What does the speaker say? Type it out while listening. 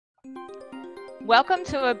Welcome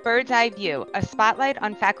to A Bird's Eye View, a spotlight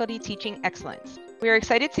on faculty teaching excellence. We are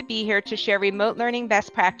excited to be here to share remote learning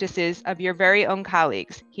best practices of your very own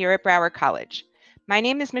colleagues here at Broward College. My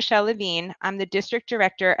name is Michelle Levine. I'm the District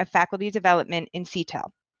Director of Faculty Development in CTEL.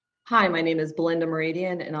 Hi, my name is Belinda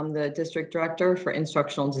Meridian, and I'm the District Director for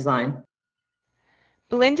Instructional Design.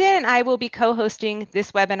 Belinda and I will be co-hosting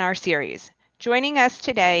this webinar series. Joining us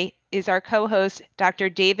today is our co-host, Dr.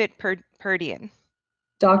 David Perdian.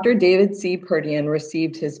 Dr. David C. Perdian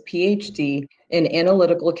received his PhD in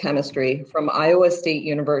analytical chemistry from Iowa State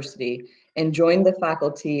University and joined the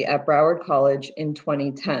faculty at Broward College in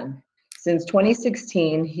 2010. Since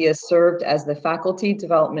 2016, he has served as the Faculty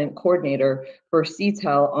Development Coordinator for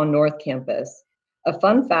CTEL on North Campus. A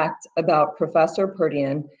fun fact about Professor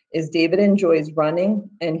Perdian is David enjoys running,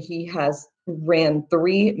 and he has ran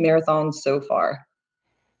 3 marathons so far.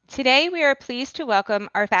 Today, we are pleased to welcome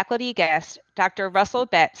our faculty guest, Dr. Russel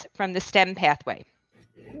Betts from the STEM Pathway.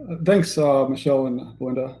 Thanks, Michelle and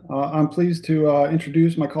Belinda. I'm pleased to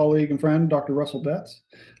introduce my colleague and friend, Dr. Russel Betts.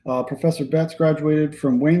 Professor Betts graduated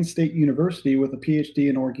from Wayne State University with a PhD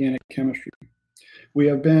in organic chemistry. We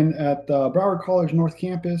have been at Broward College North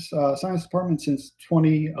Campus Science Department since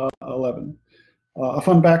 2011. A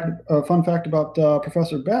fun fact about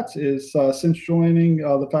Professor Betts is since joining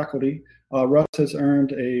the faculty, Russ has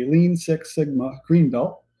earned a Lean Six Sigma Green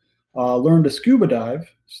Belt, learned to scuba dive,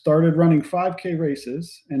 started running 5K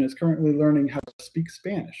races, and is currently learning how to speak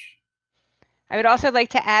Spanish. I would also like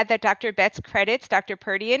to add that Dr. Betts credits Dr.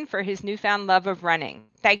 Perdian for his newfound love of running.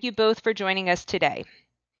 Thank you both for joining us today.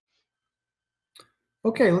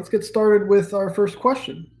 Okay, let's get started with our first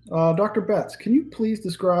question. Dr. Betts, can you please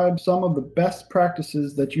describe some of the best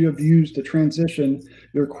practices that you have used to transition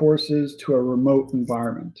your courses to a remote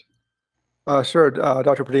environment? Sure,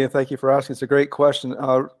 Dr. Padilla, thank you for asking. It's a great question.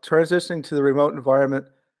 Transitioning to the remote environment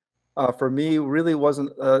for me really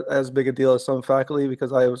wasn't as big a deal as some faculty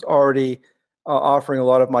because I was already offering a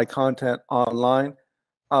lot of my content online.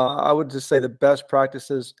 I would just say the best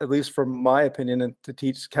practices, at least from my opinion, and to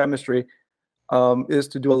teach chemistry, is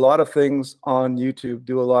to do a lot of things on YouTube,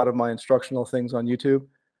 do a lot of my instructional things on YouTube.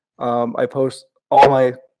 I post all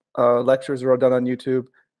my lectures are done on YouTube,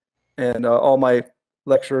 and all my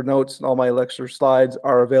lecture notes and all my lecture slides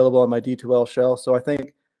are available on my D2L shell. So I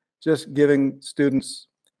think just giving students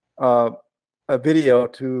a video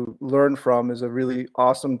to learn from is a really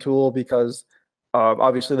awesome tool because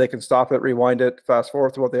obviously they can stop it, rewind it, fast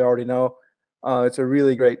forward to what they already know. It's a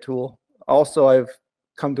really great tool. Also, I've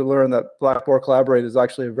come to learn that Blackboard Collaborate is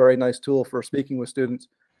actually a very nice tool for speaking with students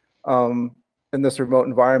in this remote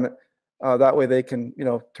environment. That way they can,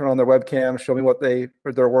 turn on their webcam, show me what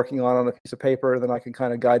they're working on a piece of paper, and then I can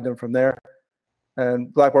kind of guide them from there.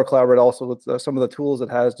 And Blackboard Collaborate also with some of the tools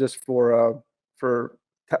it has just for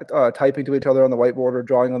typing to each other on the whiteboard or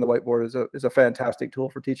drawing on the whiteboard is a fantastic tool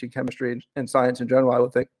for teaching chemistry and science in general, I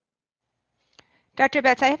would think. Dr.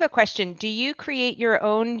 Betts, I have a question. Do you create your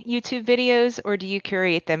own YouTube videos or do you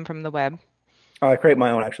curate them from the web? I create my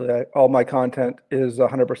own, actually. All my content is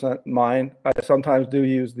 100% mine. I sometimes do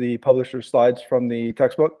use the publisher's slides from the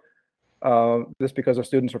textbook, just because the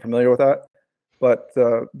students are familiar with that. But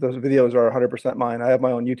those videos are 100% mine. I have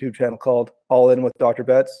my own YouTube channel called All In with Dr.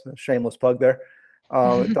 Betts, a shameless plug there.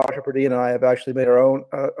 Dr. Perdine and I have actually made our own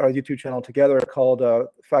our YouTube channel together called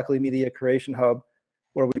Faculty Media Creation Hub,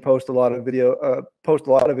 where we post a lot of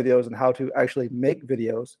videos on how to actually make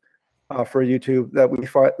videos for YouTube that we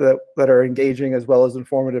find that are engaging as well as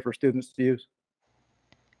informative for students to use.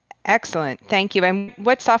 Excellent, thank you. And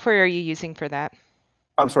what software are you using for that?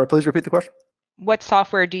 I'm sorry, please repeat the question. What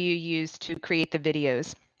software do you use to create the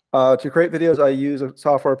videos? To create videos, I use a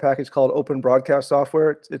software package called Open Broadcast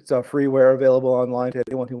Software. It's freeware available online to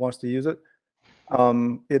anyone who wants to use it.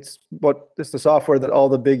 It's the software that all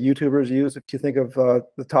the big YouTubers use. If you think of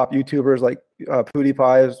the top YouTubers, like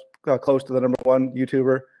PewDiePie is close to the #1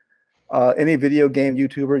 YouTuber. Any video game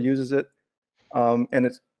YouTuber uses it,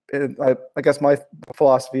 and I guess my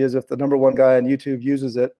philosophy is if the #1 guy on YouTube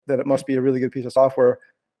uses it, then it must be a really good piece of software.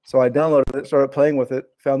 So I downloaded it, started playing with it,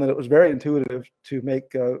 found that it was very intuitive to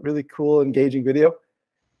make really cool, engaging video.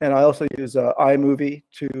 And I also use iMovie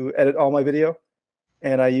to edit all my video.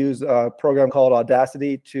 And I use a program called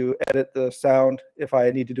Audacity to edit the sound if I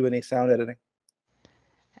need to do any sound editing.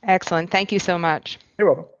 Excellent. Thank you so much. You're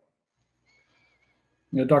welcome.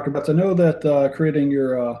 Dr. Betts, I know that creating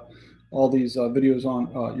your all these videos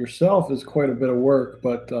on yourself is quite a bit of work,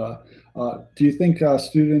 but do you think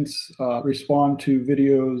students respond to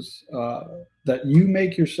videos that you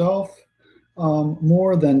make yourself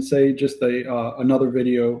More than say just another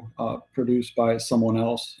video produced by someone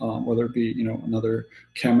else, whether it be another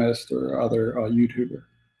chemist or other YouTuber.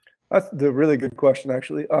 That's the really good question,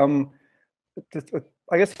 actually.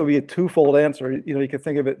 I guess it'll be a twofold answer. You can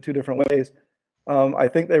think of it two different ways. I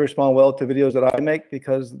think they respond well to videos that I make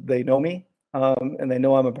because they know me, and they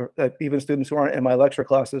know even students who aren't in my lecture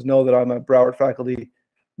classes know that I'm a Broward faculty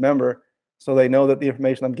member. So they know that the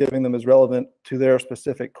information I'm giving them is relevant to their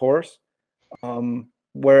specific course.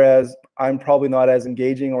 Whereas I'm probably not as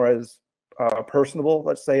engaging or as personable,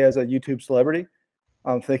 let's say, as a YouTube celebrity.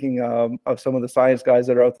 I'm thinking of some of the science guys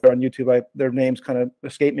that are out there on YouTube. Their names kind of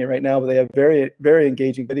escape me right now, but they have very, very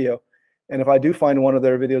engaging video. And if I do find one of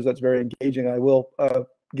their videos that's very engaging, I will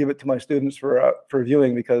give it to my students for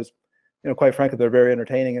viewing because, quite frankly, they're very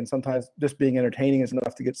entertaining. And sometimes just being entertaining is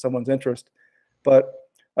enough to get someone's interest. But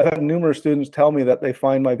I've had numerous students tell me that they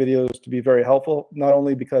find my videos to be very helpful, not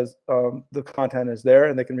only because the content is there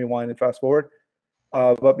and they can rewind and fast forward,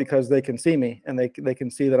 but because they can see me and they can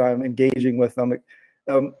see that I'm engaging with them.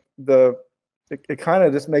 It kind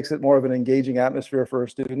of just makes it more of an engaging atmosphere for a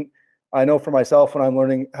student. I know for myself, when I'm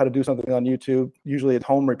learning how to do something on YouTube, usually it's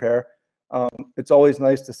home repair, it's always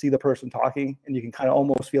nice to see the person talking, and you can kind of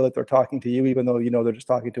almost feel like they're talking to you, even though they're just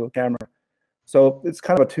talking to a camera. So it's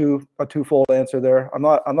kind of a twofold answer there. I'm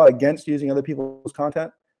not against using other people's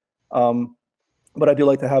content, but I do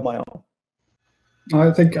like to have my own.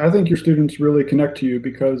 I think your students really connect to you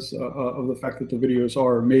because of the fact that the videos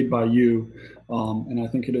are made by you, and I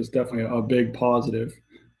think it is definitely a big positive.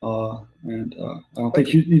 And I don't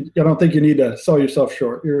think you need to sell yourself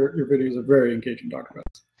short. Your videos are very engaging, Dr.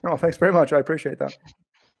 Betts. Oh, thanks very much. I appreciate that.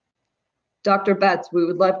 Dr. Betts, we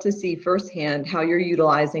would love to see firsthand how you're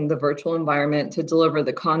utilizing the virtual environment to deliver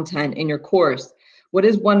the content in your course. What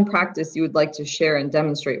is one practice you would like to share and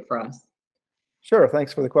demonstrate for us? Sure,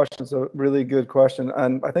 thanks for the question. It's a really good question.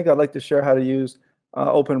 And I think I'd like to share how to use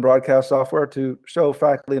open broadcast software to show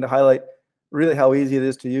faculty and to highlight really how easy it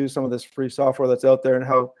is to use some of this free software that's out there and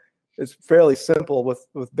how it's fairly simple with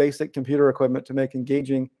basic computer equipment to make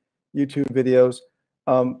engaging YouTube videos,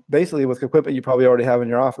 basically with equipment you probably already have in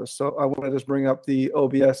your office. So I want to just bring up the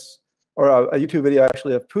OBS, or a YouTube video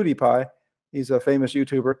actually of PewDiePie. He's a famous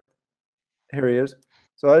YouTuber. Here he is.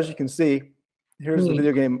 So as you can see, here's the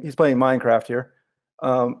video game. He's playing Minecraft here.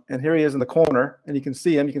 And here he is in the corner, and you can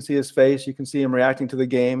see him. You can see his face. You can see him reacting to the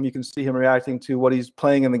game. You can see him reacting to what he's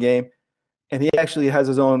playing in the game. And he actually has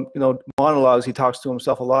his own, monologues. He talks to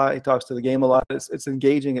himself a lot. He talks to the game a lot. It's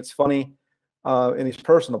engaging. It's funny, and he's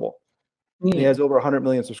personable. He has over 100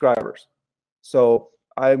 million subscribers. So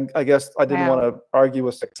I guess I didn't want to argue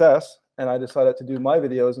with success, and I decided to do my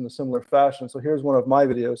videos in a similar fashion. So here's one of my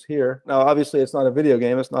videos here. Now, obviously, it's not a video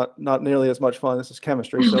game. It's not nearly as much fun. This is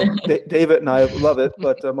chemistry. So David and I love it,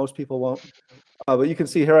 but most people won't. But you can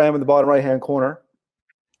see here I am in the bottom right-hand corner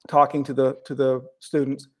talking to the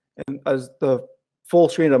students. And as the full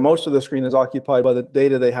screen, or most of the screen, is occupied by the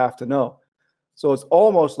data they have to know. So it's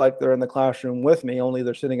almost like they're in the classroom with me, only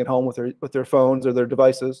they're sitting at home with their phones or their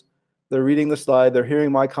devices. They're reading the slide. They're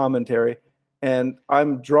hearing my commentary. And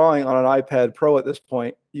I'm drawing on an iPad Pro at this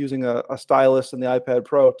point, using a stylus in the iPad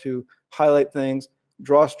Pro to highlight things,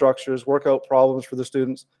 draw structures, work out problems for the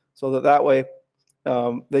students, so that way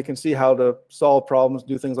they can see how to solve problems,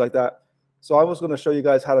 do things like that. So I was going to show you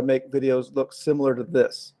guys how to make videos look similar to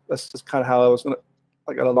this. That's just kind of how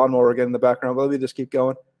I got a lawnmower again in the background, but let me just keep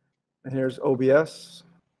going. And here's OBS.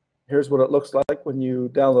 Here's what it looks like when you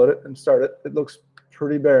download it and start it. It looks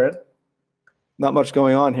pretty barren. Not much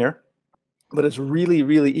going on here, but it's really,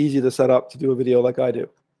 really easy to set up to do a video like I do.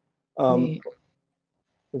 Let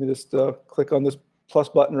me just click on this plus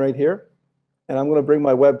button right here, and I'm going to bring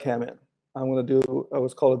my webcam in. I'm going to do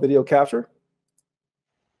what's called a video capture.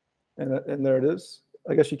 And there it is.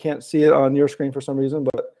 I guess you can't see it on your screen for some reason,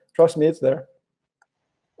 but trust me, it's there.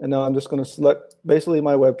 And now I'm just going to select basically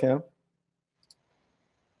my webcam.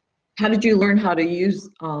 How did you learn how to use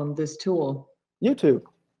this tool? YouTube.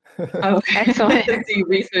 Oh, excellent. You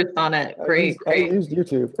researched on it. Great. I used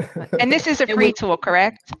YouTube. And this is a free tool,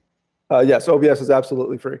 correct? Yes, OBS is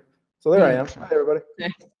absolutely free. So there I am. Hi, everybody.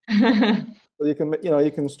 So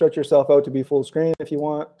you can stretch yourself out to be full screen if you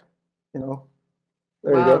want.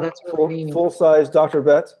 There you go. That's really full size Dr.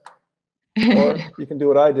 Betts. Or you can do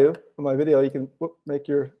what I do in my video. You can make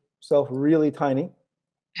yourself really tiny.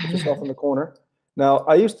 Put yourself in the corner. Now,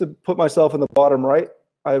 I used to put myself in the bottom right.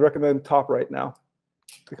 I recommend top right now,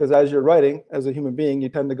 because as you're writing, as a human being, you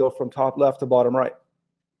tend to go from top left to bottom right,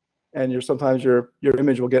 and sometimes your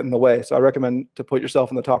image will get in the way. So I recommend to put yourself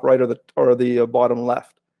in the top right or the bottom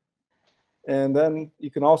left. And then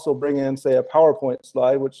you can also bring in, say, a PowerPoint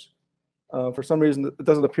slide, which For some reason, it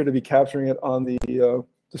doesn't appear to be capturing it on the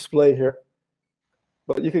display here.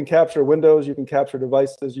 But you can capture windows, you can capture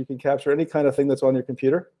devices, you can capture any kind of thing that's on your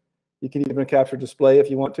computer. You can even capture display if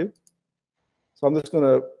you want to. So I'm just going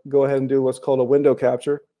to go ahead and do what's called a window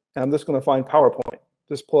capture. And I'm just going to find PowerPoint.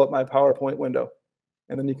 Just pull up my PowerPoint window.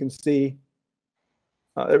 And then you can see,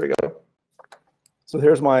 there we go. So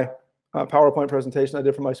here's my PowerPoint presentation I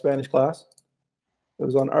did for my Spanish class. It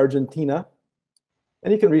was on Argentina.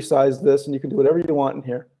 And you can resize this and you can do whatever you want in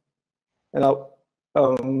here. And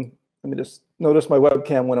let me just notice my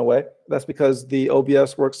webcam went away. That's because the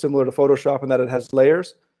OBS works similar to Photoshop in that it has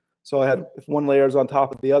layers. So if one layer is on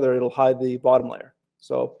top of the other, it'll hide the bottom layer.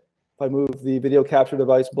 So if I move the video capture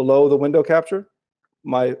device below the window capture,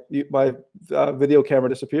 my video camera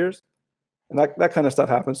disappears. And that kind of stuff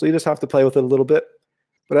happens. So you just have to play with it a little bit.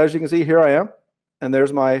 But as you can see, here I am. And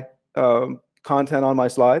there's my content on my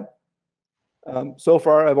slide. So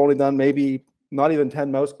far, I've only done maybe not even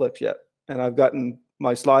 10 mouse clicks yet. And I've gotten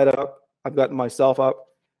my slide up. I've gotten myself up.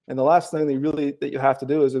 And the last thing that you have to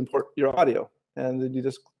do is import your audio. And then you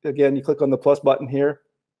just, again, you click on the plus button here.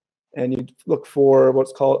 And you look for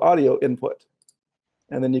what's called audio input.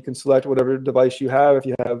 And then you can select whatever device you have. If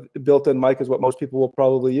you have a built-in mic is what most people will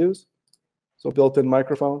probably use. So built-in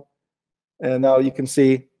microphone. And now you can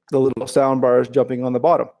see the little sound bars jumping on the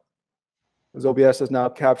bottom. Because OBS is now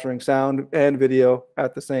capturing sound and video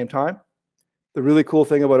at the same time. The really cool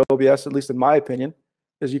thing about OBS, at least in my opinion,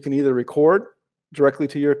 is you can either record directly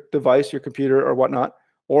to your device, your computer, or whatnot,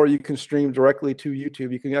 or you can stream directly to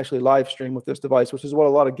YouTube. You can actually live stream with this device, which is what a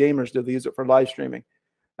lot of gamers do. They use it for live streaming.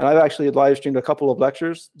 And I've actually live streamed a couple of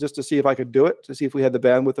lectures just to see if I could do it, to see if we had the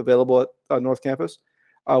bandwidth available at North Campus.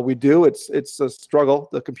 We do. It's a struggle.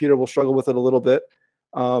 The computer will struggle with it a little bit,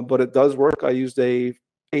 but it does work. I used a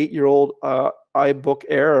 8-year-old iBook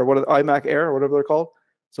Air or iMac Air or whatever they're called.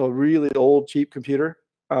 So a really old, cheap computer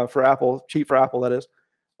for Apple, cheap for Apple, that is.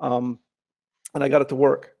 And I got it to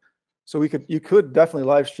work. So you could definitely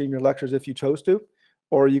live stream your lectures if you chose to,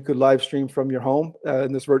 or you could live stream from your home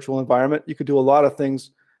in this virtual environment. You could do a lot of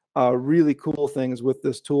things, really cool things with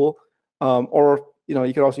this tool. Or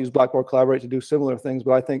you can also use Blackboard Collaborate to do similar things,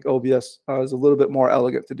 but I think OBS is a little bit more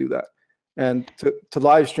elegant to do that. And to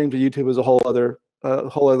live stream to YouTube is a whole other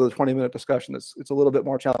 20-minute discussion. It's a little bit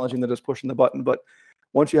more challenging than just pushing the button, but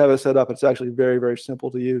once you have it set up, it's actually very, very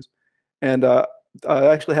simple to use. And I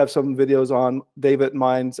actually have some videos on David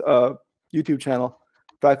Mine's YouTube channel,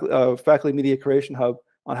 Faculty Media Creation Hub,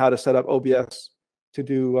 on how to set up OBS to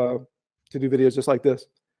do videos just like this.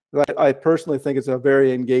 I personally think it's a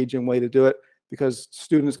very engaging way to do it because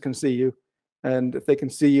students can see you, and if they can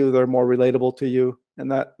see you, they're more relatable to you,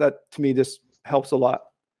 and that to me just helps a lot.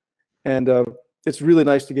 And it's really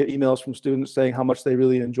nice to get emails from students saying how much they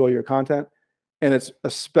really enjoy your content. And it's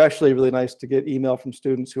especially really nice to get email from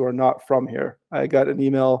students who are not from here. I got an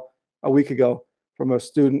email a week ago from a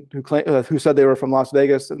student who said they were from Las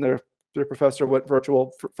Vegas and their professor went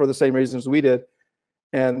virtual for the same reasons we did.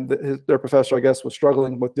 And their professor, I guess, was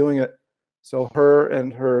struggling with doing it. So her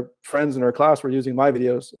and her friends in her class were using my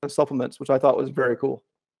videos as supplements, which I thought was very cool.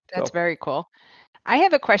 That's very cool. I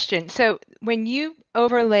have a question. So when you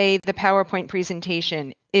overlay the PowerPoint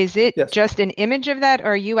presentation, is it just an image of that,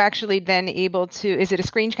 or are you actually then able to, is it a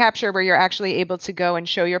screen capture where you're actually able to go and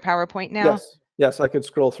show your PowerPoint now? Yes, I could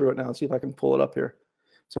scroll through it now and see if I can pull it up here.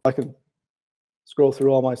 So I could scroll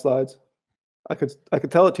through all my slides. I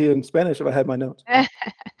could tell it to you in Spanish if I had my notes.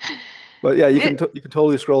 But yeah, you can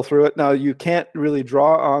totally scroll through it. Now you can't really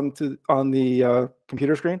draw on the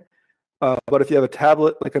computer screen. But if you have a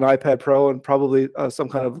tablet like an iPad Pro and probably some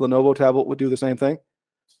kind of Lenovo tablet would do the same thing,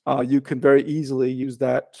 you can very easily use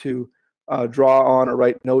that to draw on or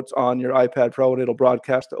write notes on your iPad Pro, and it'll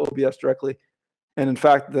broadcast to OBS directly. And in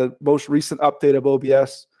fact, the most recent update of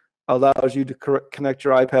OBS allows you to connect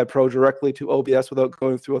your iPad Pro directly to OBS without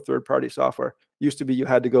going through a third-party software. Used to be you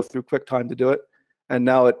had to go through QuickTime to do it, and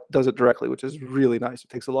now it does it directly, which is really nice. It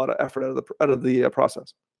takes a lot of effort out of the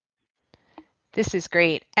process. This is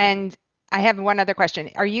great. And I have one other question.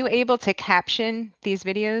 Are you able to caption these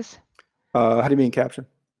videos? How do you mean caption?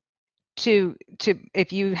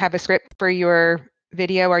 If you have a script for your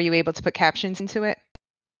video, are you able to put captions into it?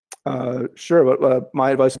 Sure, but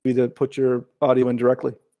my advice would be to put your audio in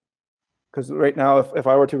directly. Because right now, if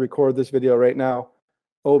I were to record this video right now,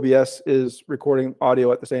 OBS is recording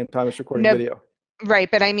audio at the same time as recording video. Right,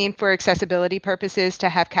 but I mean for accessibility purposes to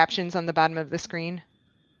have captions on the bottom of the screen.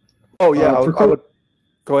 Oh yeah, I would.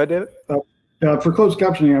 Go ahead, David. Yeah, for closed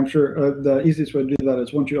captioning, I'm sure the easiest way to do that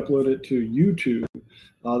is once you upload it to YouTube,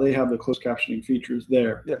 they have the closed captioning features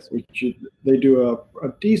there, Yes. They do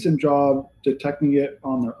a decent job detecting it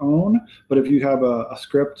on their own. But if you have a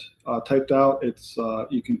script typed out, it's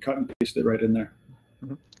you can cut and paste it right in there.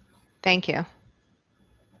 Mm-hmm. Thank you.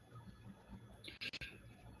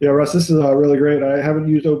 Yeah, Russ, this is really great. I haven't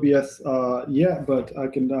used OBS yet, but I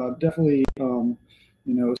can definitely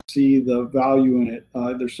see the value in it.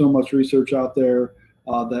 There's so much research out there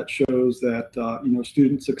that shows that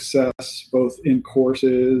student success both in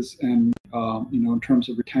courses and in terms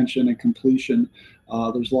of retention and completion.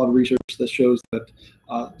 There's a lot of research that shows that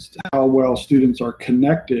how well students are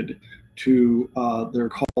connected to their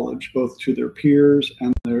college, both to their peers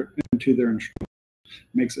and to their instructors,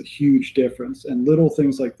 makes a huge difference. And little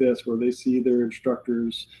things like this, where they see their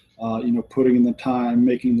instructors, putting in the time,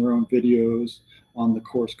 making their own videos on the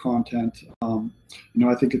course content.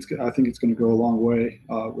 I think it's going to go a long way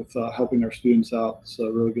with helping our students out. It's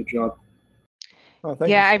a really good job. Oh,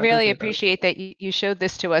 yeah, I really appreciate that you showed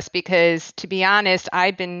this to us, because to be honest,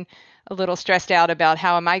 I've been a little stressed out about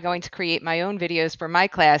how am I going to create my own videos for my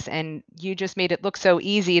class, and you just made it look so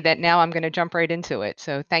easy that now I'm going to jump right into it.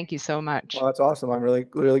 So thank you so much. Well, that's awesome. I'm really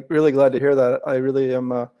glad to hear that. I really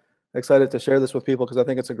am excited to share this with people because I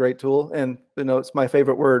think it's a great tool, and it's my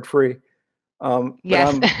favorite word, free.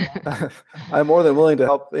 Yes. But I'm more than willing to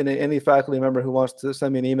help any faculty member who wants to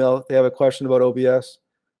send me an email if they have a question about OBS.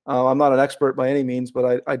 I'm not an expert by any means,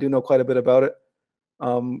 but I do know quite a bit about it.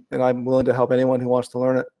 And I'm willing to help anyone who wants to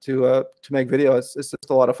learn it to make video. It's just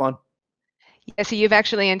a lot of fun. Yeah, so you've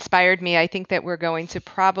actually inspired me. I think that we're going to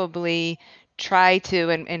probably try to,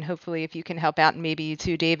 and hopefully if you can help out, and maybe you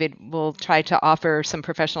too, David, will try to offer some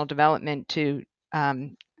professional development to,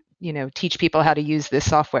 teach people how to use this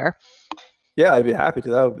software. Yeah, I'd be happy to.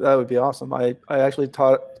 That would be awesome. I actually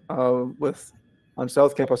taught on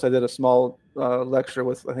South Campus. I did a small lecture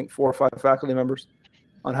with I think 4 or 5 faculty members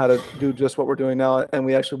on how to do just what we're doing now, and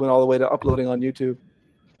we actually went all the way to uploading on YouTube.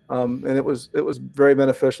 And it was very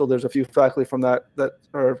beneficial. There's a few faculty from that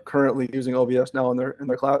are currently using OBS now in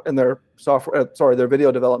their software. Their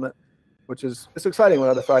video development, which is it's exciting when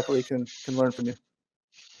other faculty can learn from you.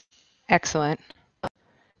 Excellent.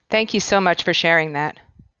 Thank you so much for sharing that.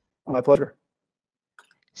 My pleasure.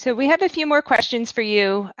 So we have a few more questions for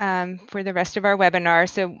you for the rest of our webinar.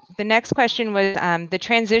 So the next question was, the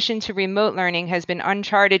transition to remote learning has been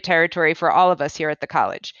uncharted territory for all of us here at the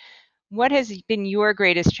college. What has been your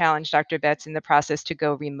greatest challenge, Dr. Betts, in the process to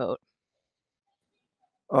go remote?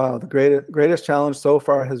 The greatest challenge so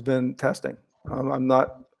far has been testing. I'm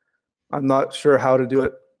not sure how to do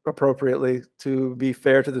it appropriately to be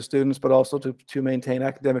fair to the students, but also to maintain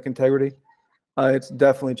academic integrity. It's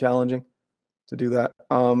definitely challenging to do that.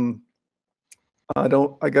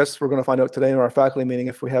 I guess we're going to find out today in our faculty meeting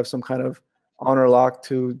if we have some kind of honor lock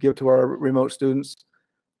to give to our remote students.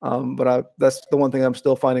 But that's the one thing I'm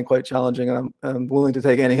still finding quite challenging, and I'm willing to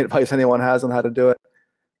take any advice anyone has on how to do it.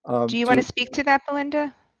 Do you want to speak to that,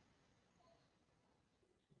 Belinda?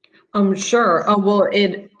 Sure. Well,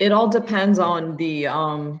 it all depends on the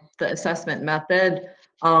assessment method.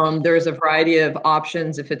 There's a variety of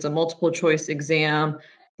options if it's a multiple choice exam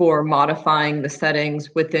for modifying the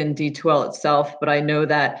settings within D2L itself, but I know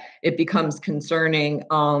that it becomes concerning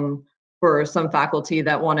for some faculty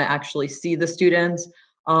that want to actually see the students.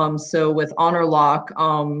 So with Honor Lock,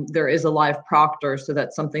 there is a live proctor, so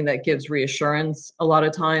that's something that gives reassurance a lot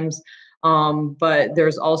of times. But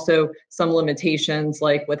there's also some limitations,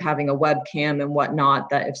 like with having a webcam and whatnot,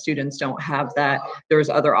 that if students don't have that, there's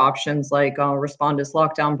other options like Respondus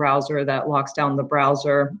lockdown browser that locks down the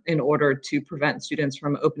browser in order to prevent students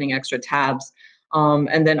from opening extra tabs.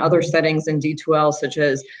 And then other settings in D2L, such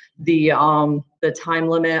as the time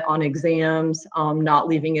limit on exams, not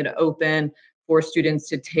leaving it open for students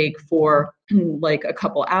to take for like a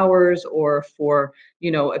couple hours or for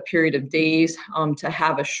a period of days, to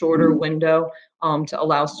have a shorter window to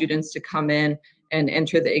allow students to come in and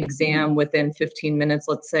enter the exam within 15 minutes,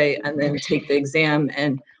 let's say, and then take the exam,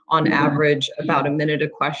 and on average about a minute a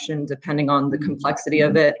question, depending on the complexity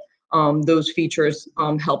of it. Those features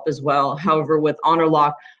help as well. However, with Honor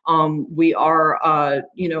Lock, we are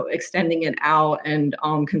extending it out and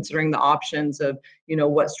considering the options of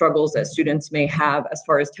what struggles that students may have as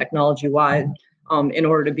far as technology-wise, in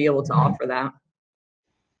order to be able to offer that.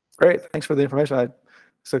 Great, thanks for the information.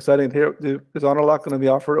 It's exciting to hear. Is Honor Lock going to be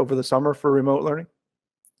offered over the summer for remote learning?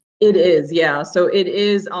 It is, yeah. So it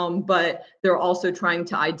is, but they're also trying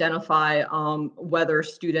to identify whether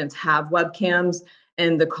students have webcams,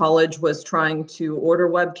 and the college was trying to order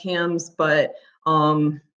webcams, but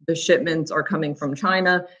the shipments are coming from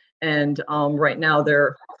China, and right now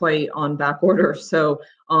they're quite on back order. So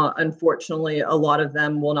unfortunately, a lot of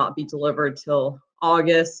them will not be delivered till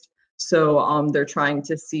August. So they're trying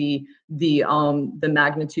to see the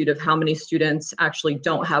magnitude of how many students actually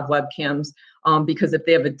don't have webcams, because if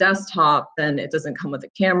they have a desktop, then it doesn't come with a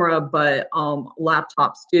camera, but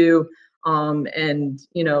laptops do. And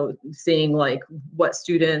seeing like what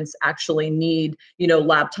students actually need,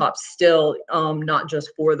 laptops still, not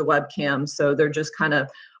just for the webcam. So they're just kind of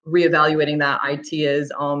reevaluating that. IT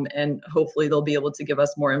is, and hopefully they'll be able to give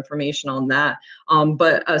us more information on that.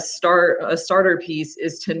 But a starter piece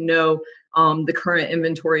is to know the current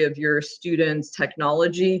inventory of your students'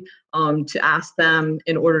 technology, to ask them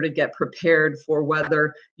in order to get prepared for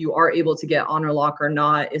whether you are able to get honor lock or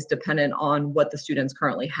not is dependent on what the students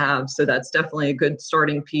currently have. So that's definitely a good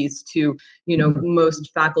starting piece to,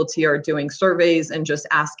 most faculty are doing surveys and just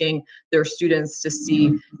asking their students to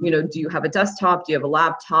see, do you have a desktop? Do you have a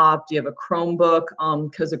laptop? Do you have a Chromebook?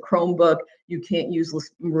 Because a Chromebook you can't use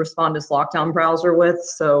Respondus Lockdown browser with.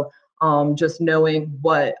 So just knowing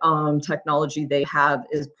what technology they have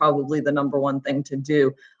is probably the number one thing to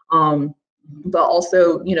do. But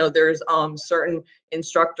also, there's certain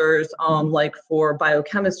instructors like for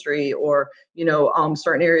biochemistry or,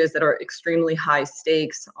 certain areas that are extremely high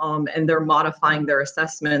stakes, and they're modifying their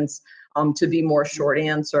assessments to be more short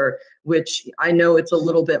answer, which I know it's a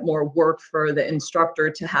little bit more work for the instructor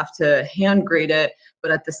to have to hand grade it,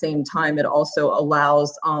 but at the same time, it also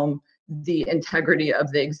allows the integrity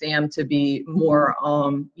of the exam to be more,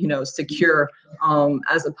 secure,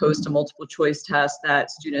 as opposed to multiple choice tests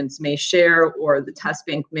that students may share or the test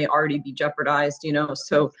bank may already be jeopardized,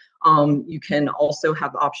 So you can also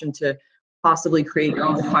have the option to possibly create your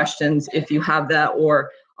own questions if you have that,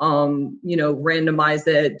 or randomize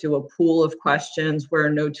it, do a pool of questions where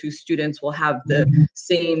no two students will have the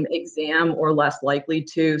same exam or less likely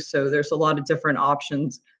to. So there's a lot of different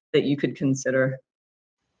options that you could consider.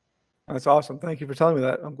 That's awesome. Thank you for telling me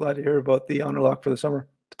that. I'm glad to hear about the honor lock for the summer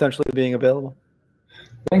potentially being available.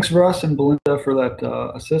 Thanks, Russ and Belinda, for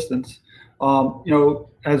that assistance.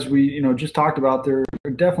 As we just talked about, there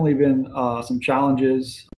have definitely been some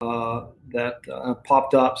challenges that have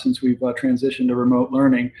popped up since we've transitioned to remote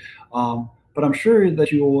learning. But I'm sure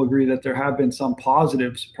that you will agree that there have been some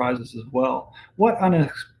positive surprises as well. What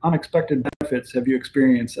unexpected benefits have you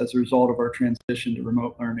experienced as a result of our transition to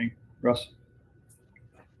remote learning, Russ?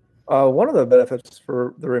 One of the benefits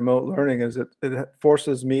for the remote learning is it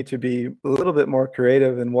forces me to be a little bit more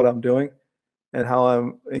creative in what I'm doing and how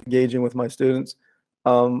I'm engaging with my students.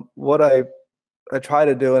 What I try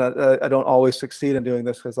to do, and I don't always succeed in doing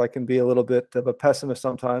this because I can be a little bit of a pessimist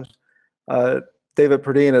sometimes. David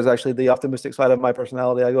Perdine is actually the optimistic side of my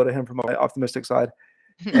personality. I go to him for my optimistic side.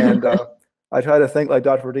 And I try to think like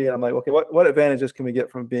Dr. Perdine. I'm like, okay, what advantages can we get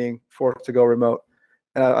from being forced to go remote?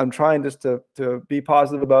 And I'm trying just to be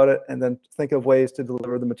positive about it and then think of ways to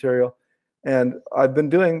deliver the material. And I've been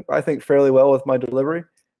doing, I think, fairly well with my delivery,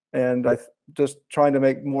 and I just trying to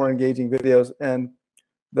make more engaging videos. And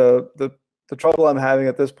the trouble I'm having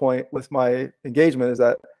at this point with my engagement is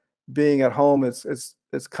that being at home it's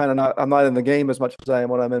kind of not, I'm not in the game as much as I am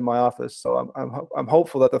when I'm in my office. So I'm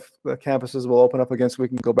hopeful that the campuses will open up again so we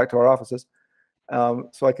can go back to our offices, so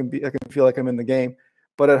I can feel like I'm in the game.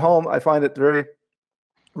 But at home, I find it very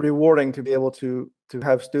rewarding to be able to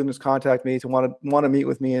have students contact me to want to meet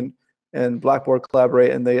with me and Blackboard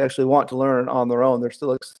collaborate, and they actually want to learn on their own. They're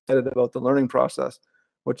still excited about the learning process,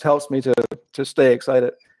 which helps me to stay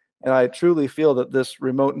excited. And I truly feel that this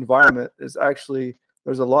remote environment is actually,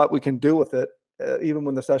 there's a lot we can do with it. Even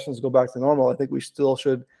when the sessions go back to normal, I think we still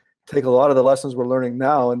should take a lot of the lessons we're learning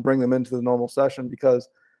now and bring them into the normal session, because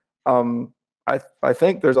I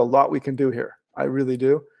think there's a lot we can do here. I really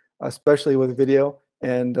do, especially with video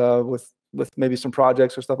and with maybe some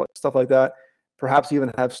projects or stuff like that. Perhaps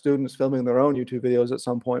even have students filming their own YouTube videos at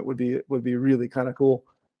some point would be really kind of cool.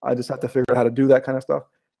 I just have to figure out how to do that kind of stuff.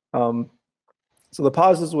 So the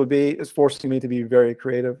positives would be it's forcing me to be very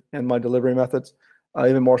creative in my delivery methods,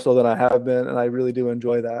 even more so than I have been, and I really do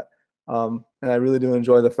enjoy that. And I really do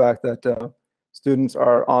enjoy the fact that students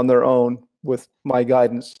are on their own with my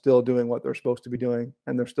guidance, still doing what they're supposed to be doing,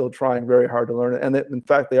 and they're still trying very hard to learn it. And in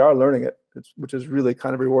fact, they are learning it, which is really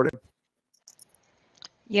kind of rewarding.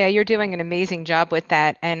 Yeah, you're doing an amazing job with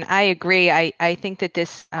that. And I agree. I think that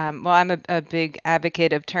this, well, I'm a big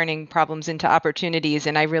advocate of turning problems into opportunities.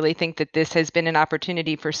 And I really think that this has been an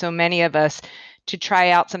opportunity for so many of us to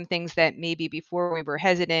try out some things that maybe before we were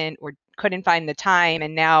hesitant or couldn't find the time.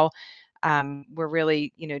 And now we're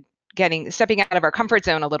really, stepping out of our comfort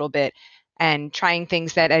zone a little bit. and trying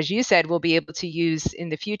things that, as you said, we'll be able to use in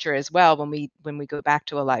the future as well when we go back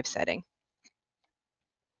to a live setting.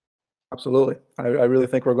 Absolutely. I really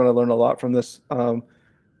think we're going to learn a lot from this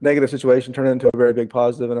negative situation, turn it into a very big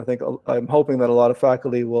positive. And I think I'm hoping that a lot of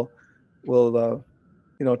faculty will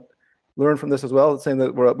learn from this as well, saying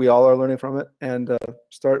that we all are learning from it, and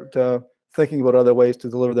start thinking about other ways to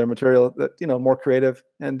deliver their material that, more creative,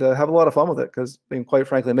 and have a lot of fun with it. Because, quite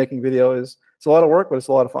frankly, making video it's a lot of work, but it's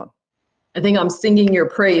a lot of fun. I think I'm singing your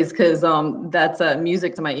praise, because that's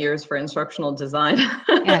music to my ears for instructional design.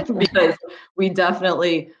 Yes. Because we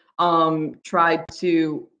definitely try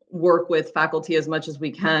to work with faculty as much as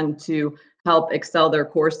we can to help excel their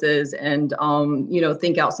courses, and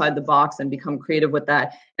think outside the box and become creative with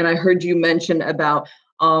that. And I heard you mention about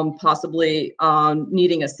possibly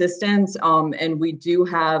needing assistance, and we do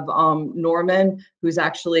have Norman, who's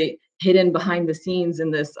actually hidden behind the scenes in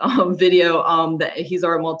this video, that he's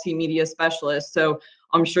our multimedia specialist. So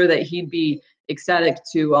I'm sure that he'd be ecstatic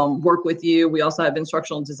to work with you. We also have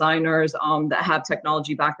instructional designers that have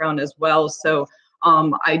technology background as well. So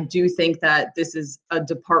I do think that this is a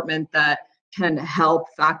department that can help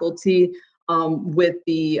faculty with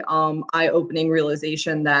the eye-opening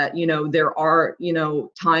realization that, there are,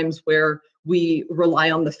 times where we rely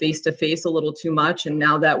on the face-to-face a little too much. And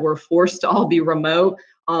now that we're forced to all be remote,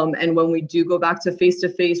 and when we do go back to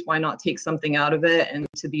face-to-face, why not take something out of it, and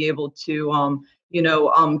to be able to,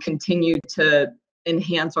 continue to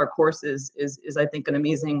enhance our courses is I think, an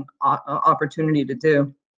amazing opportunity to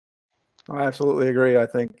do. I absolutely agree. I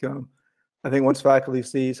think once faculty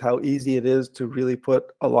sees how easy it is to really put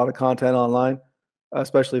a lot of content online,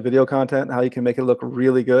 especially video content, how you can make it look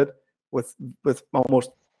really good with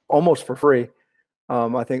almost for free,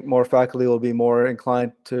 I think more faculty will be more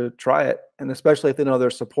inclined to try it. And especially if they know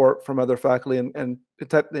there's support from other faculty and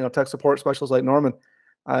tech support specialists like Norman,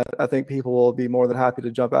 I think people will be more than happy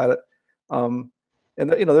to jump at it. And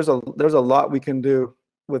there's a lot we can do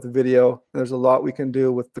with video. There's a lot we can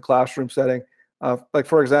do with the classroom setting. Like,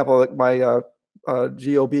 for example, like my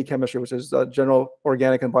GOB chemistry, which is general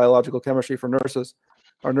organic and biological chemistry for nurses,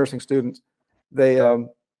 our nursing students.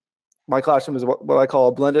 My classroom is what I call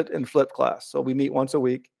a blended and flipped class. So we meet once a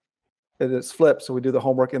week. It's flipped, so we do the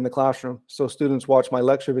homework in the classroom. So students watch my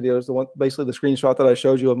lecture videos, basically the screenshot that I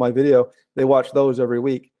showed you of my video. They watch those every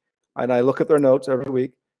week, and I look at their notes every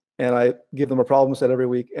week, and I give them a problem set every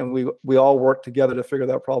week, and we all work together to figure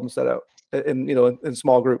that problem set out in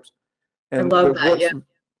small groups. And I love that. Works, yeah.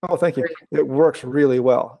 Oh, thank you. It works really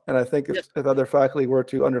well. And I think if other faculty were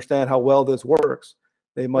to understand how well this works,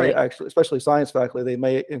 they might actually, especially science faculty, they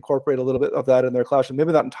may incorporate a little bit of that in their classroom.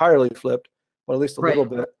 Maybe not entirely flipped, but at least a little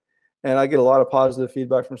bit. And I get a lot of positive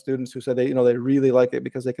feedback from students who say they really like it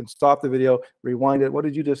because they can stop the video, rewind it. What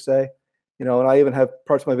did you just say? And I even have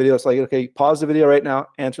parts of my video. It's like, okay, pause the video right now,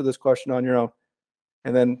 answer this question on your own.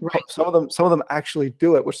 And then some of them actually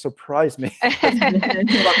do it, which surprised me.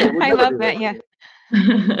 I love that. Yeah.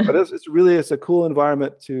 But it's a cool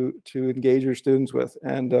environment to engage your students with,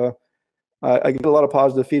 and I get a lot of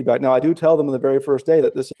positive feedback. Now, I do tell them on the very first day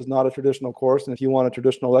that this is not a traditional course, and if you want a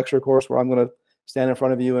traditional lecture course where I'm going to stand in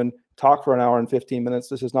front of you and talk for an hour and 15 minutes,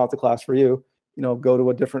 this is not the class for you. Go to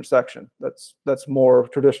a different section. That's more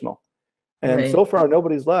traditional. And so far,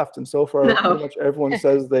 nobody's left, and so far, pretty much everyone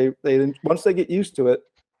says they once they get used to it,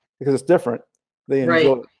 because it's different, they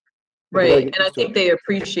enjoy it. Right, and I think they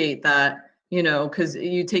appreciate that, because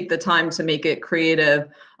you take the time to make it creative,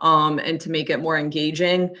 and to make it more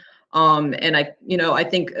engaging. And I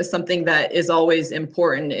think something that is always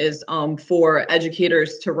important is for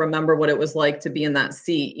educators to remember what it was like to be in that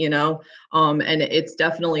seat, and it's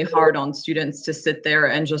definitely hard on students to sit there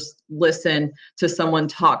and just listen to someone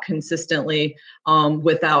talk consistently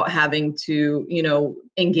without having to,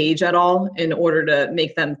 engage at all in order to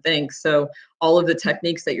make them think. So all of the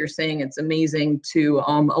techniques that you're saying, it's amazing to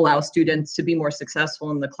allow students to be more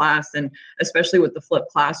successful in the class, and especially with the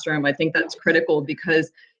flipped classroom. I think that's critical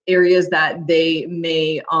because areas that they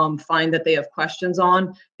may find that they have questions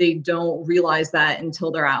on, they don't realize that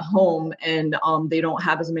until they're at home, and they don't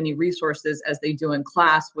have as many resources as they do in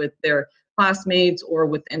class with their classmates or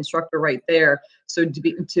with the instructor right there. So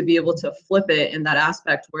to be able to flip it in that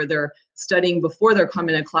aspect where they're studying before they're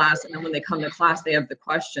coming to class, and then when they come to class they have the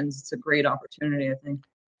questions, it's a great opportunity, I think.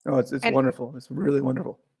 Oh, it's wonderful. It's really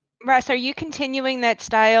wonderful. Russ, are you continuing that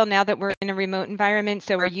style now that we're in a remote environment?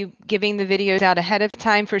 So are you giving the videos out ahead of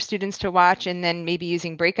time for students to watch, and then maybe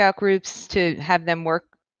using breakout groups to have them work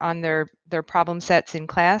on their problem sets in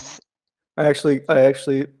class? I actually,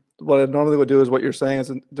 what I normally would do is what you're saying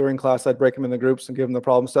is during class, I'd break them into groups and give them the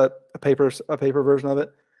problem set, a paper version of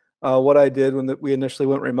it. What I did when we initially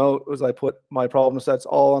went remote was I put my problem sets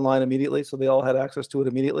all online immediately, so they all had access to it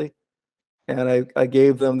immediately. And I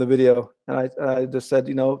gave them the video, and I just said,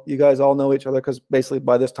 you guys all know each other, because basically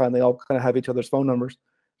by this time they all kind of have each other's phone numbers.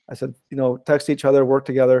 I said, text each other, work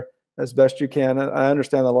together as best you can. And I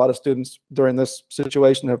understand a lot of students during this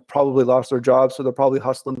situation have probably lost their jobs, so they're probably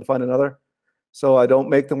hustling to find another. So I don't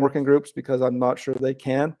make them work in groups because I'm not sure they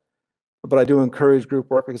can, but I do encourage group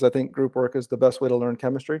work because I think group work is the best way to learn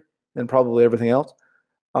chemistry and probably everything else.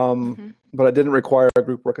 But I didn't require a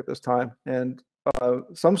group work at this time. And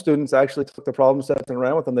some students actually took the problem sets and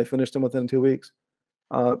ran with them. They finished them within 2 weeks.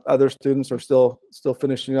 Other students are still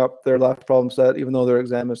finishing up their last problem set, even though their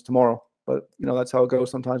exam is tomorrow. But that's how it goes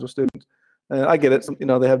sometimes with students. And I get it.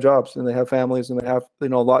 They have jobs and they have families and they have a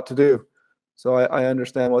lot to do. So I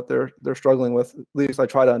understand what they're struggling with. At least I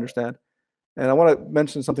try to understand. And I want to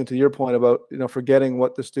mention something to your point about forgetting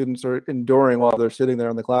what the students are enduring while they're sitting there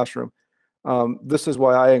in the classroom. This is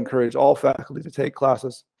why I encourage all faculty to take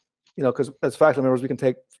classes. Because as faculty members, we can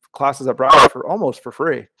take classes at Broward almost for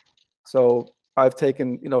free. So I've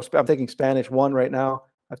taken, I'm taking Spanish 1 right now.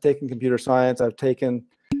 I've taken computer science. I've taken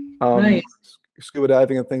Nice. scuba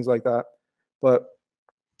diving and things like that. But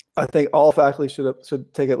I think all faculty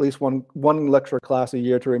should take at least one lecture class a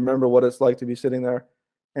year to remember what it's like to be sitting there,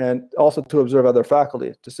 and also to observe other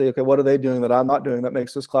faculty to say, okay, what are they doing that I'm not doing that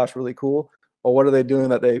makes this class really cool, or what are they doing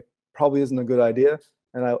that they probably isn't a good idea,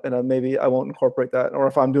 and maybe I won't incorporate that, or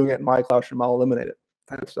if I'm doing it in my classroom, I'll eliminate it,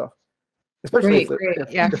 type of stuff. Especially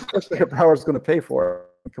if Howard's going to pay for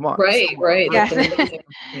it. Come on. Right. Yeah.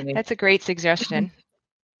 That's a great suggestion.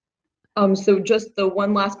 So just the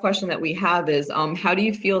one last question that we have is, how do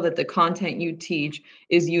you feel that the content you teach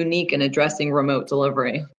is unique in addressing remote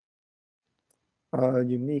delivery?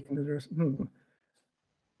 Unique in addressing.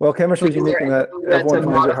 Well, chemistry is unique in that everyone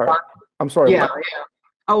finds it hard. I'm sorry. Yeah.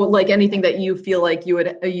 Oh, like anything that you feel like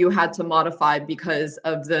you had to modify because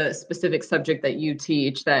of the specific subject that you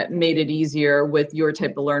teach that made it easier with your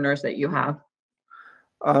type of learners that you have?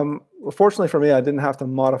 Well, fortunately for me, I didn't have to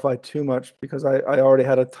modify too much because I already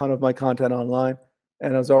had a ton of my content online,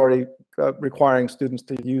 and I was already requiring students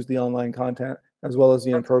to use the online content as well as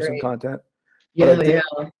the in-person content. Yeah.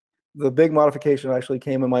 The big modification actually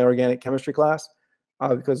came in my organic chemistry class,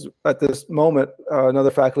 because at this moment,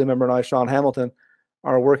 another faculty member and I, Sean Hamilton,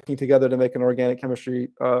 are working together to make an organic chemistry,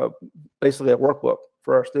 basically a workbook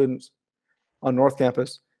for our students on North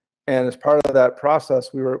Campus. And as part of that process,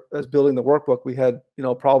 as building the workbook, we had,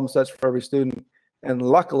 problem sets for every student. And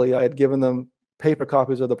luckily, I had given them paper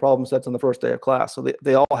copies of the problem sets on the first day of class. So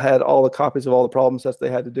they all had all the copies of all the problem sets they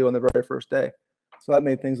had to do on the very first day. So that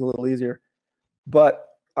made things a little easier. But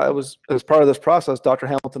as part of this process, Dr.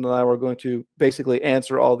 Hamilton and I were going to basically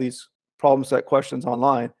answer all these problem set questions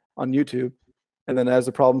online on YouTube. And then as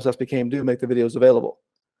the problem sets became due, make the videos available.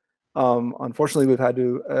 Unfortunately, we've had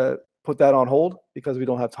to put that on hold because we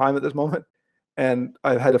don't have time at this moment. And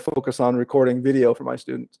I've had to focus on recording video for my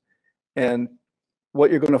students. And what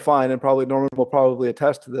you're going to find, and probably Norman will probably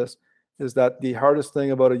attest to this, is that the hardest thing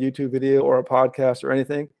about a YouTube video or a podcast or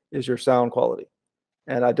anything is your sound quality.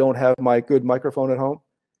 And I don't have my good microphone at home.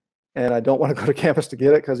 And I don't want to go to campus to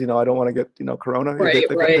get it because, I don't want to get, corona.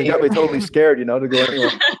 They got me totally scared, to go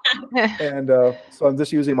anywhere. And so I'm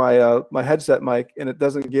just using my my headset mic, and it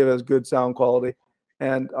doesn't give as good sound quality.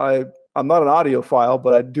 And I'm not an audiophile,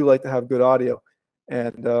 but I do like to have good audio.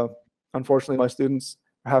 And unfortunately, my students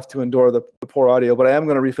have to endure the poor audio. But I am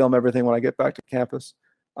going to refilm everything when I get back to campus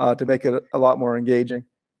to make it a lot more engaging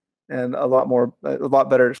and a lot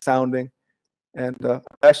better sounding. And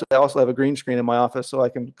actually, I also have a green screen in my office, so I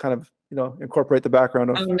can kind of incorporate the background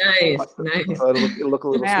of. Oh, nice. It'll look a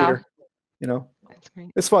little sweeter. That's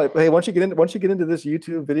great. It's fun. Hey, once you get into this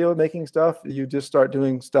YouTube video making stuff, you just start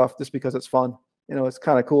doing stuff just because it's fun. It's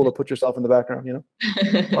kind of cool to put yourself in the background,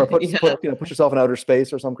 or put yourself in outer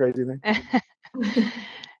space or some crazy thing.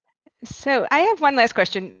 So I have one last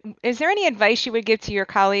question. Is there any advice you would give to your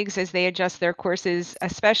colleagues as they adjust their courses,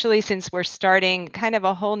 especially since we're starting kind of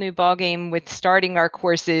a whole new ballgame with starting our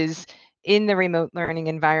courses in the remote learning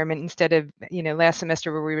environment instead of, last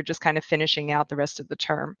semester where we were just kind of finishing out the rest of the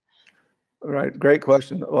term? Right. Great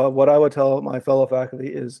question. Well, what I would tell my fellow faculty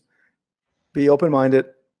is be open-minded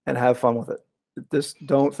and have fun with it. Just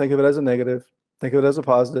don't think of it as a negative. Think of it as a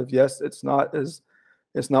positive. Yes, it's not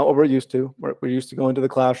what we're used to. We're used to going to the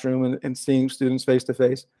classroom and seeing students face to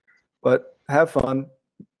face, but have fun.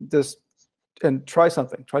 And try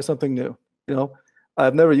something new.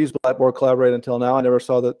 I've never used Blackboard Collaborate until now. I never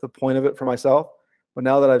saw the point of it for myself, but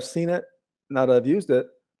now that I've seen it, now that I've used it,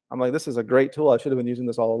 I'm like, this is a great tool. I should have been using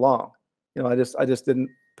this all along. I just didn't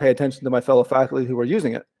pay attention to my fellow faculty who were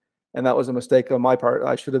using it. And that was a mistake on my part.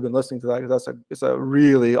 I should have been listening to that, because it's a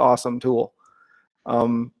really awesome tool.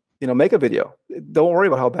 Make a video. Don't worry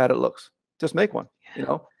about how bad it looks. Just make one.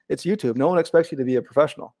 It's YouTube. No one expects you to be a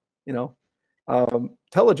professional.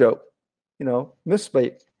 Tell a joke.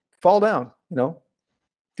 Misspeak, fall down. Don't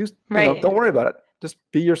worry about it. Just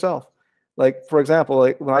be yourself. Like, for example,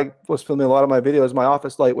 like when I was filming a lot of my videos, my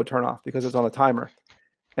office light would turn off because it's on a timer.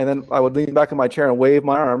 And then I would lean back in my chair and wave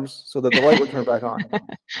my arms so that the light would turn back on.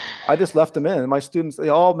 I just left them in. And my students, they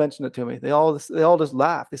all mentioned it to me. They all just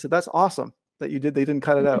laughed. They said, "That's awesome that you did. They didn't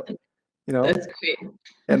cut it out." That's great.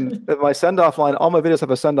 And my send-off line, all my videos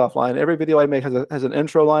have a send-off line. Every video I make has an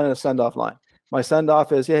intro line and a send-off line. My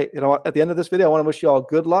send-off is, "Hey, at the end of this video, I want to wish you all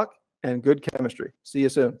good luck and good chemistry. See you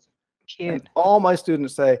soon." Cute. And all my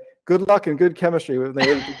students say good luck and good chemistry when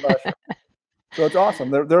they leave the classroom. So it's awesome.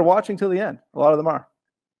 They're watching till the end. A lot of them are.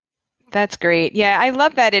 That's great. Yeah, I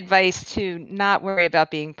love that advice to not worry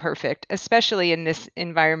about being perfect, especially in this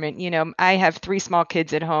environment. I have 3 small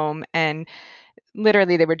kids at home, and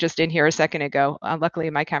literally they were just in here a second ago. Luckily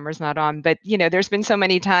my camera's not on, but there's been so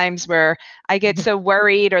many times where I get so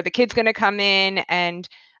worried, or the kid's going to come in, and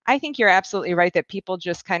I think you're absolutely right that people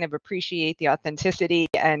just kind of appreciate the authenticity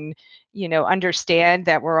and, understand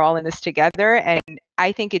that we're all in this together. And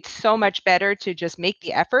I think it's so much better to just make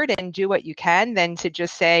the effort and do what you can than to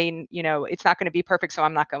just say, it's not going to be perfect, so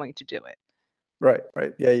I'm not going to do it. Right.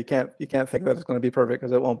 Yeah, you can't think that it's going to be perfect,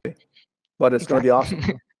 because it won't be, but it's going to be awesome.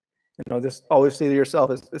 Just always say to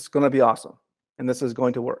yourself, it's going to be awesome, and this is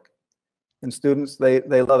going to work. And students, they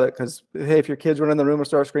love it, because, hey, if your kids run in the room and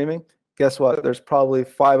start screaming, guess what? There's probably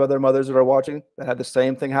 5 other mothers that are watching that had the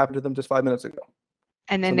same thing happen to them just 5 minutes ago.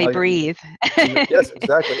 And then they breathe. Yes,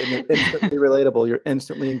 exactly. And you're instantly relatable. You're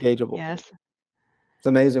instantly engageable. Yes. It's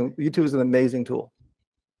amazing. YouTube is an amazing tool.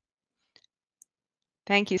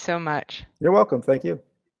 Thank you so much. You're welcome. Thank you.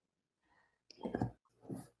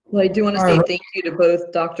 Well, I do want to say thank you to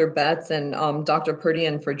both Dr. Betts and Dr.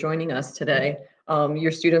 Perdian for joining us today.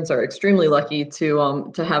 Your students are extremely lucky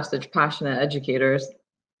to have such passionate educators.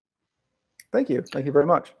 Thank you. Thank you very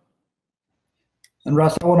much. And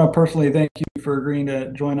Russ, I want to personally thank you for agreeing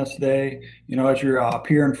to join us today. As your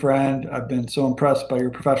peer and friend, I've been so impressed by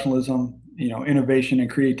your professionalism, innovation and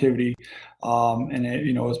creativity. And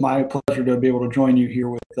it was my pleasure to be able to join you here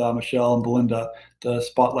with Michelle and Belinda to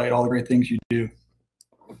spotlight all the great things you do.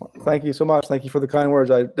 Thank you so much. Thank you for the kind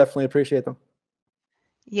words. I definitely appreciate them.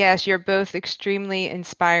 Yes, you're both extremely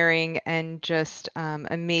inspiring and just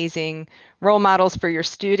amazing role models for your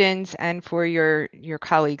students and for your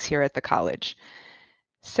colleagues here at the college.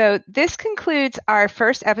 So this concludes our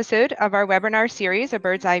first episode of our webinar series, A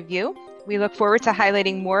Bird's Eye View. We look forward to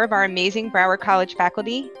highlighting more of our amazing Broward College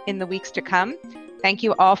faculty in the weeks to come. Thank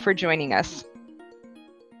you all for joining us.